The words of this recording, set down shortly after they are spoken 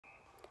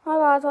Hi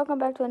guys, welcome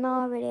back to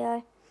another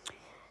video.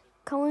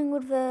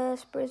 Collingwood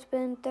versus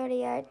Brisbane,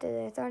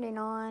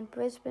 38-39.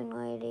 Brisbane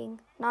leading.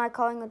 No,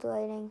 Collingwood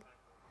leading.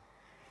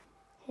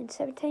 And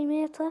 17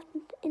 minutes left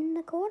in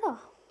the quarter.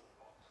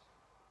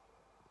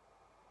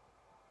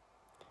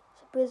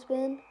 So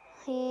Brisbane,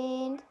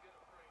 hand.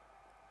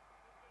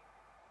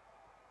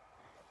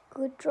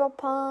 Good drop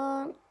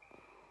punt.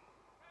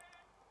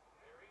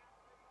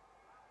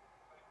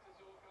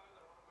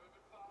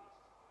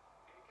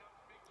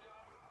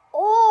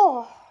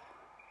 Oh!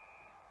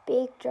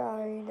 Big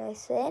Joe, they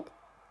said.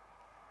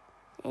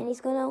 And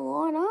he's going to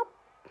line up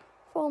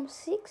from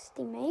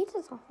 60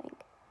 metres, I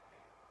think.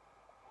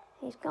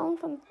 He's going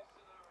from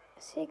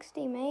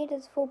 60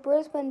 metres for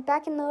Brisbane,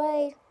 back in the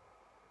lead.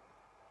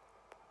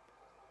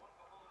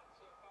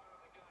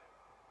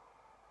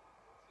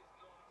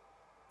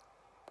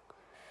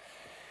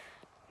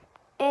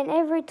 And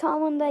every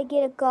time when they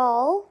get a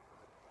goal,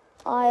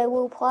 I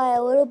will play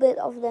a little bit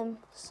of them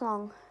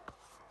song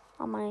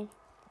on my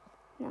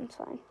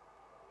phone.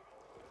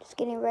 Just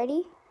getting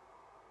ready.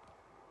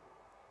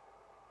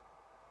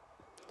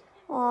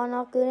 Oh,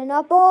 not good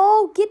enough.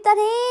 Oh, get that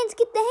hands,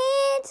 get the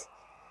hands.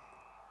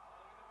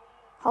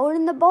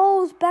 Holding the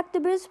balls, back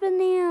to Brisbane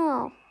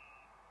now.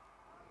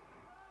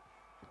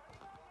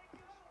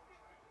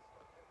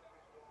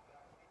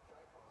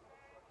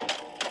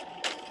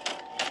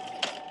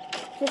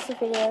 Just a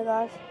video,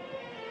 guys.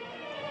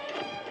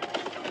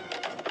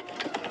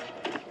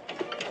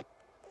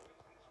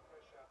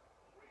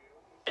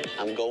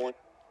 I'm going.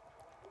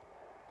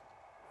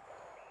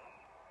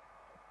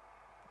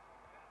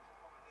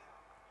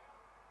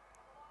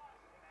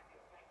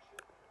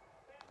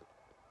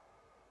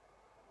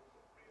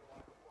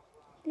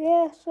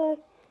 Yeah, so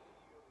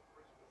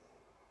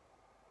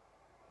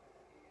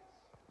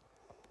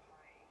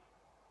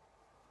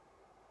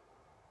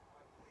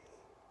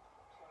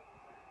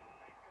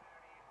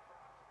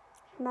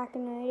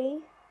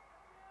McInerney.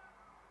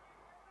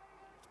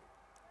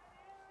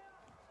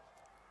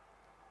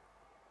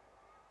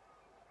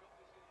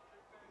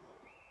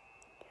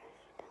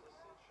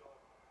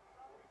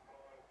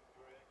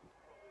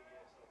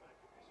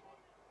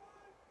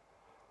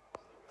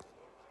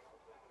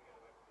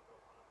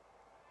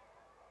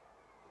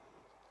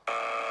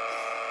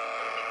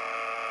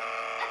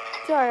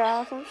 Sorry,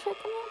 guys, I'm checking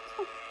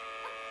it.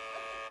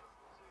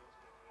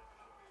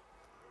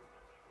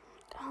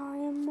 I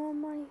am more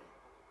money.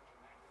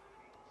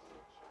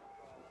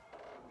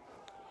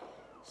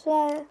 So,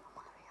 okay.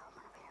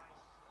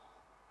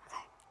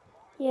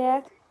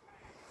 Yeah.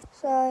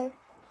 So,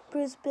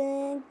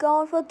 Brisbane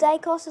going for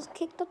Dacos has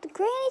kicked up the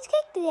ground. He's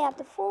kicked it out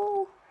the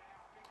full.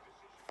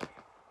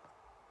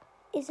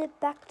 Is it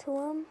back to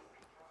him?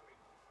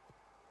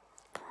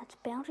 It's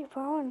boundary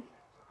prone.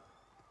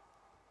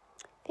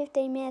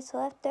 15 minutes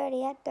left,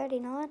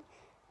 38-39.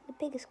 The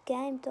biggest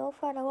game,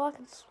 Dolphite. I like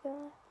it.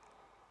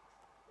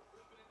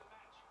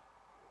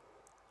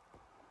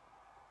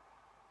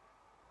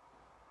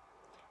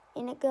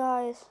 In it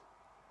goes.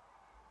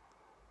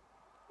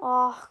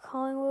 Oh,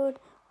 Collingwood.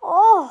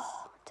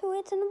 Oh, 2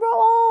 hits in a row.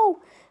 Oh,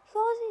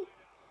 Cozzy.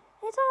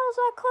 It's almost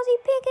like Cozzy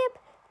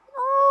Pickup.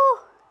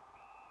 Oh.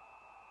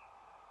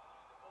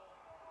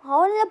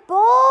 Holding the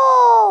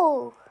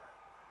ball.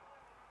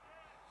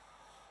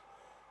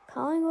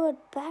 Collingwood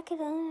back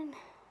it on.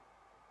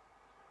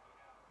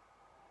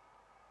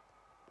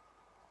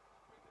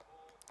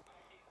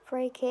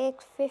 Free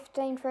kicks,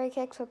 15 free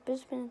kicks for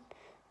Brisbane,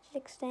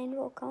 16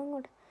 for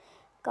Collingwood.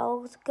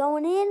 Goals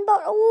going in,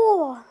 but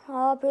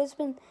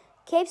Brisbane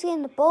keeps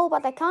getting the ball,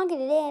 but they can't get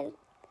it in.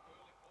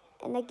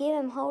 And they give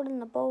him holding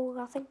the ball.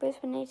 I think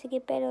Brisbane needs to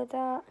get better at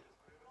that.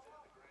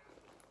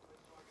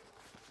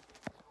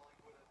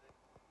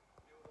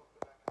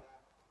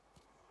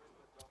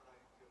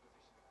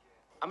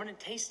 I'm going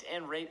to taste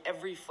and rate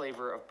every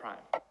flavor of Prime.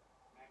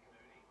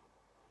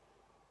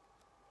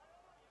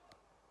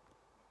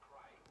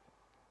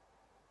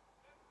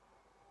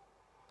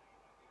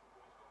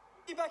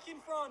 Back in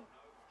front.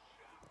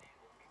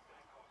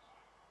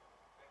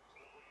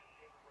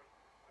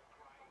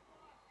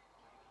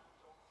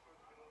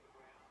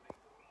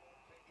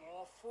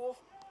 Oh, fourth.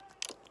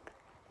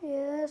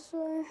 Yeah,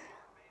 so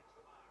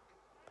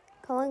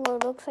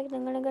Collingwood looks like they're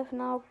going to go for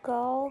another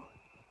goal.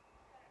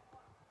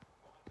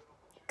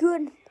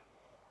 Good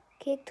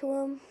kick to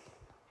him.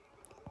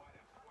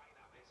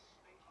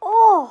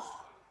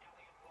 Oh,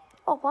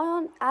 by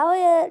on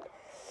Elliott.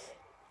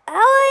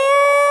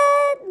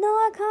 No,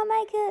 I can't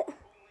make it.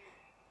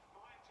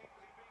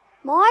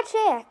 My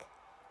check.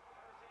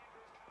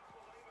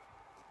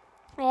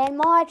 And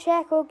my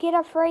check will get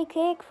a free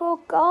kick for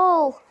a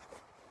goal.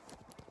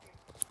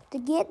 To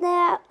get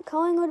that,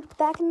 Collingwood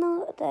back in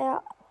they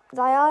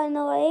are in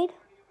the lead.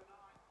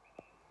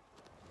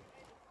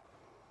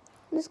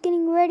 Just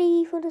getting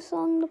ready for the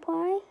song to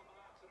play.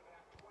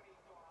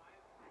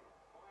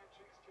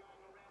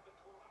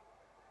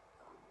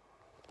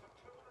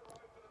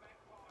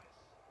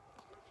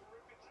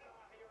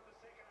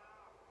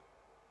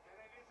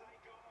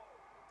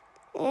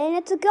 And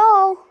it's a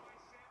goal.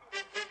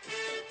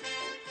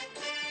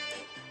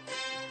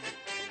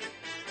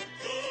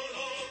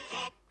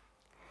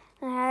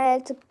 Okay,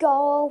 it's a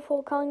goal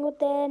for Collingwood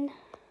then.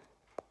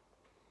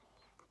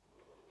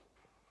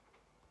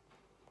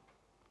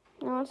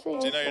 No, Do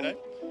you know your name?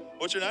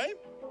 What's your name?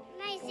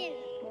 Mason.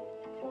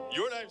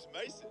 Your name's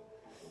Mason.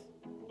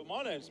 But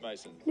my name's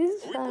Mason.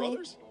 This is Are we funny.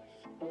 brothers?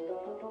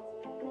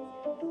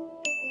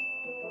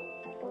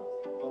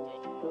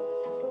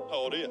 How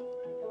old are you?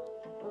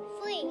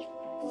 3.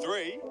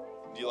 3.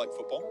 Do you like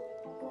football?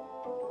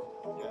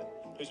 Yeah.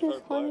 Who's This your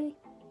is favorite player? funny.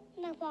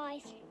 No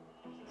boys.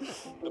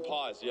 The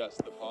Pies, yes,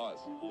 the Pies.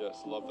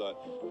 Yes, love that.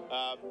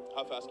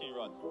 How fast can you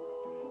run?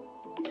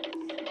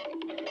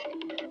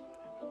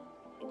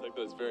 I think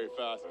that's very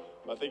fast.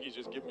 I think he's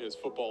just giving me his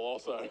football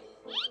also.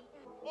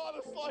 Oh,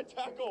 the slide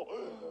tackle.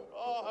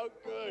 Oh, how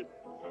good.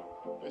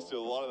 I used to do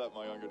a lot of that in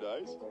my younger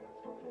days.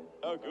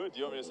 How good. Do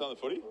you want me to sound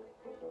the footy?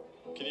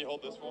 Can you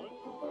hold this for me?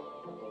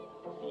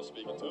 We'll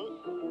speak into it.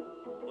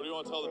 What do you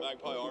want to tell the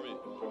Magpie Army?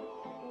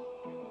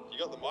 You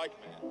got the mic,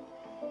 man.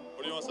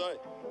 What do you want to say?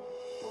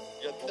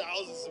 You got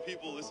thousands of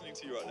people listening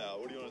to you right now.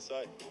 What do you want to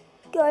say?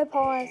 Go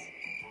Pies.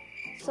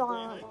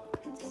 Silent.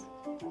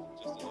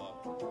 Just a nod.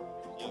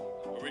 Yeah.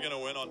 Are we going to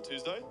win on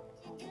Tuesday?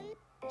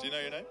 Do you know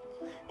your name?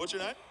 What's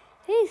your name?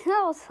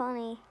 That was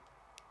funny.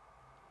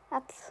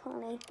 That's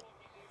funny.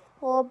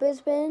 Oh,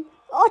 Brisbane.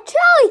 Oh,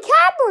 Charlie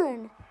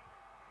Cameron.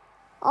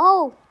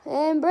 Oh,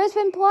 and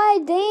Brisbane play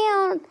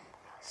down.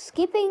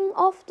 Skipping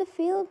off the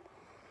field.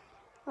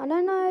 I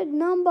don't know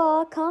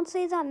number. Can't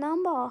see that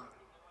number.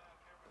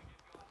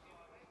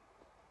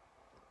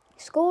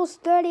 Scores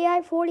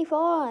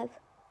 38-45.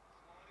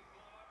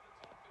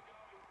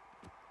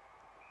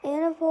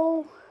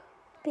 Interval.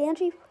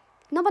 Boundary.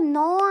 Number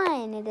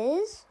 9 it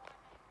is.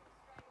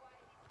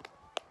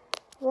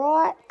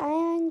 Right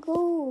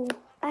angle.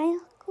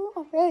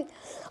 Okay.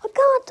 I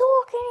can't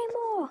talk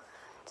anymore.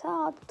 It's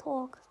hard to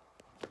talk.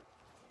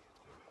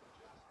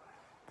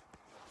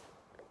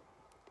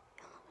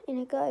 In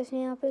it goes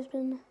now,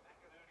 Brisbane.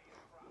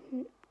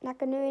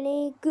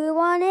 Nakanuni. Good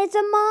one. It's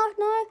a mark.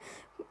 No.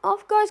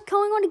 Off goes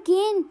Collingwood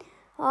again.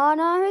 Oh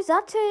no, who's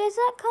that to? Is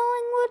that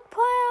Collingwood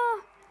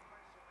player?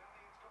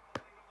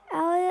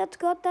 Elliott's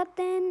got that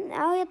then.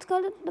 Elliott's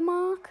got it, the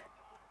mark.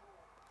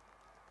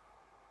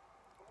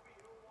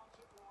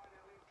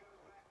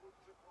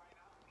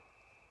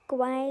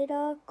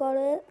 Guaida got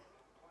it.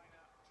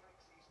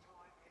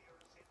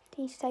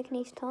 He's taking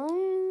his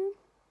time.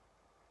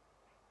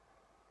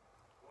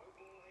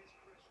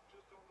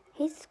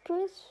 His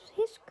Chris.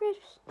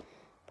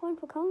 Point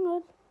for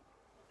Collingwood.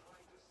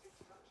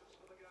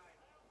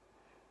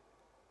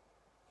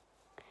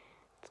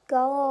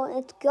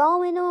 It's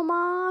going to a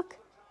mark.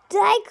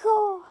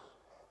 Dacor.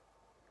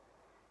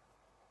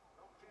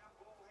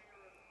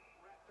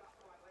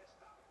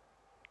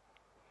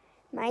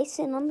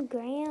 Mason on the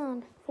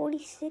ground.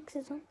 46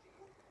 is on.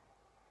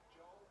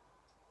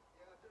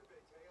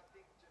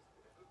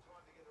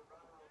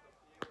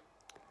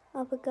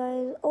 Up it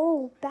goes.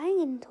 Oh,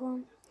 banging to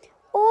him.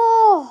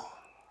 Oh!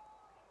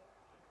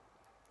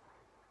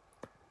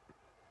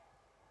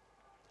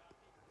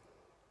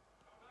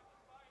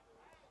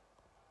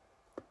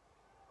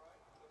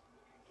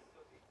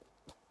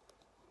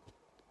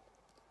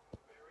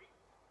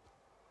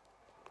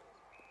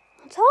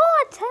 It's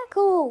hard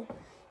tackle.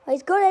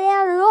 He's got it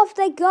out and off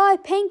they go.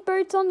 Pink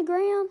boots on the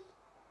ground.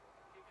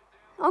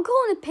 I'm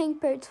calling it pink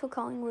boots for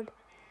Collingwood.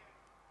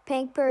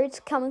 Pink boots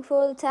coming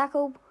for the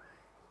tackle.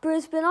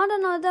 Brisbane, I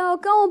don't know, they were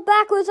going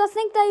backwards. I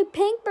think they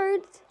pink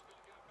boots.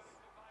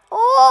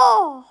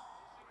 Oh!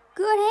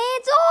 Good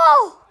hands.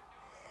 Oh!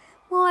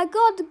 My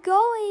God, the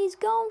goalie is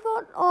going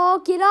for it. Oh,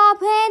 get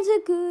up. Hands are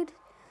good.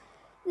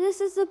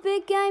 This is a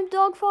big game.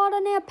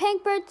 Dogfighter now.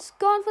 Pink boots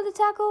going for the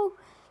tackle.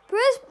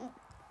 Brisbane.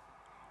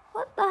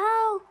 What the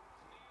hell?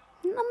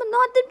 Number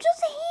 9, they're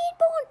just a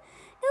handball.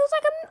 It was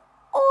like a...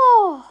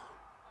 Oh!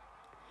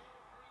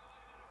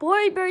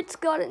 Blue boots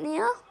got it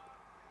now.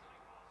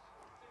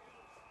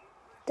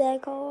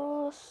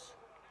 Dacos.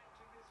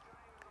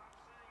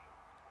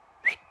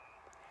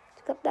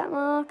 It's got that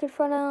mark in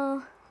front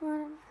of...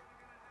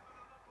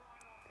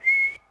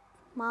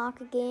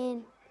 Mark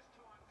again.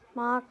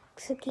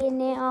 Marks again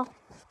now.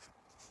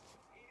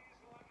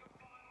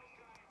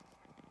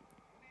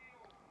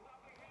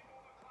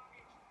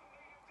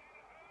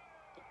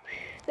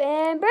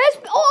 And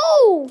Brisbane.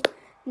 Oh!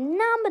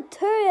 Number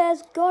 2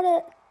 has got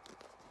it.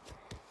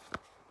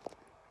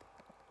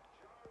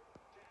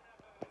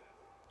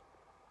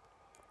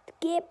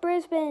 Get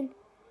Brisbane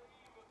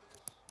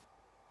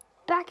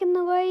back in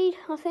the lead,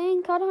 I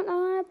think. I don't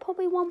know.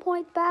 Probably 1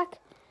 point back.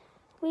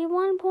 We're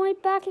 1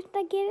 point back if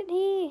they get it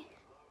here.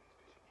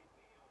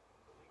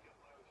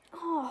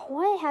 Oh,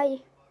 wow.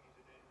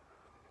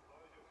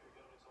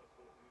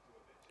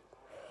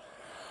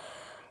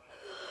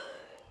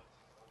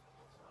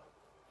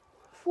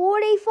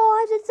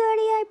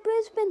 45-38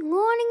 Brisbane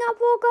lining up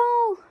for a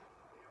goal.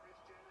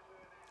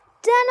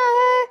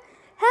 Danaher,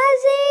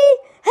 has he?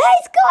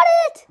 He's got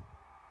it!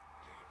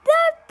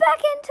 They're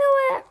back into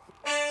it.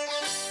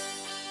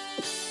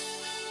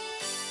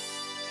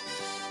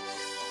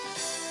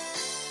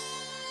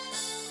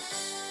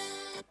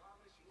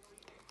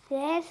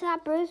 There's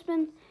that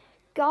Brisbane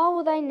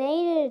goal they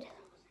needed.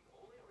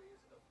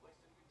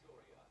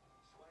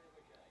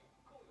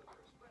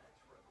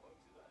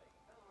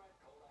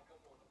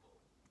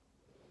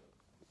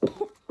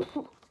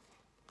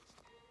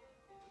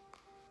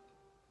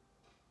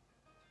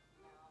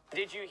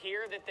 Did you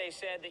hear that they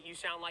said that you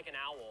sound like an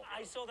owl?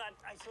 I saw that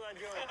joke.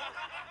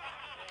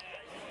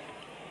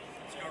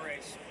 Let's go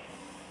race.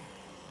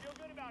 Feel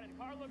good about it.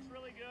 The car looks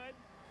really good.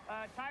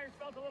 Tires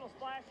felt a little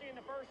splashy in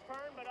the first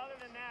turn, but other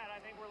than that, I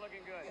think we're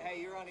looking good. Hey,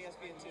 you're on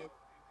ESPN too.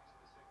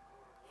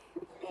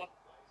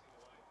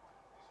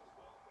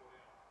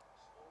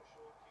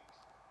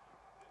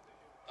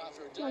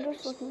 After a day of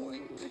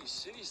exploring, the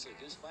city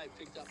slickers may have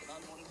picked up an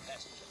unwanted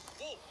passenger.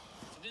 Whoa!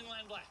 It's an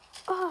inland black.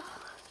 Oh.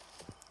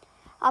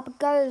 Up it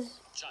goes.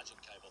 Charging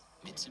cable.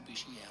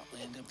 Mitsubishi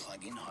Outlander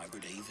plug-in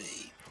hybrid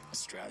EV.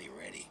 Australia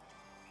ready.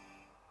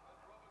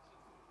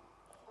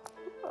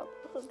 Oh,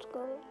 let's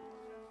go.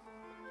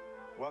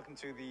 Welcome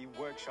to the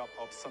workshop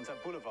of Sunset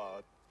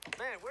Boulevard.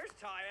 Man, where's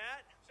Ty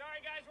at?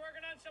 Sorry, guys,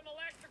 working on some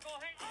electrical.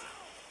 Hey.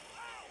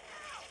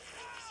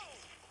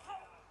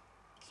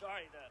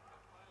 Sorry, the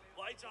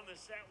lights on the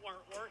set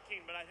weren't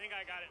working, but I think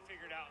I got it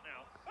figured out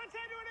now. Let's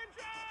head to an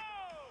intro!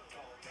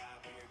 Tall guy,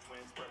 beard,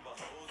 twins, purple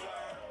hoser.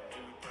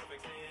 Two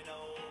perfects in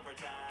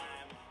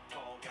overtime.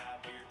 Tall guy,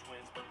 beard,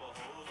 twins, purple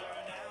hoser.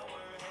 Now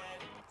we're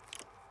heading.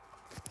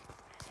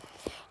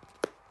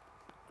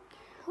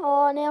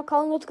 Oh, now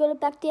Collingwood's got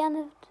it back down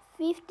to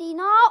 50.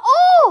 No!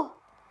 Oh!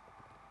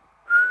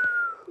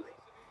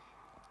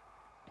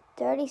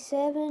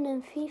 37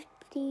 and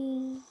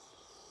 50.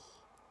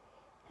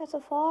 That's a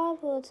 5,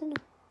 or it's in a...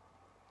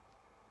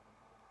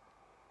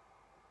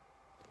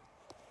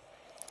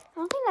 I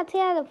don't think that's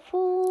out of the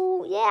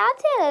full. Yeah,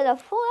 that's out of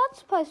the full. That's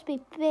supposed to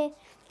be there.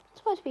 It's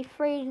supposed to be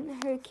free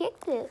who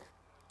kicked it.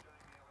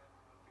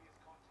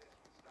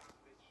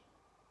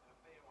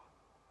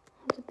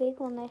 That's a big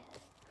one there.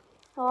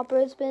 Oh,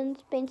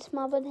 Brisbane's been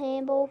smothered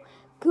handball.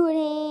 Good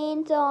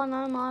hands. Oh,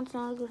 no, it's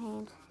not a good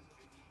hands.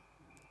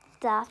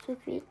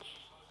 Darfovich.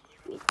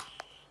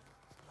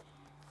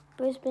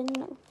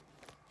 Brisbane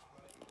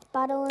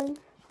battling.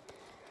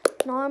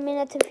 9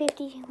 minutes and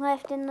 50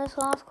 left in this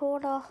last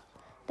quarter.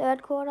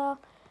 Third quarter.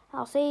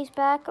 I'll see he's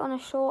back on a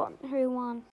short who won.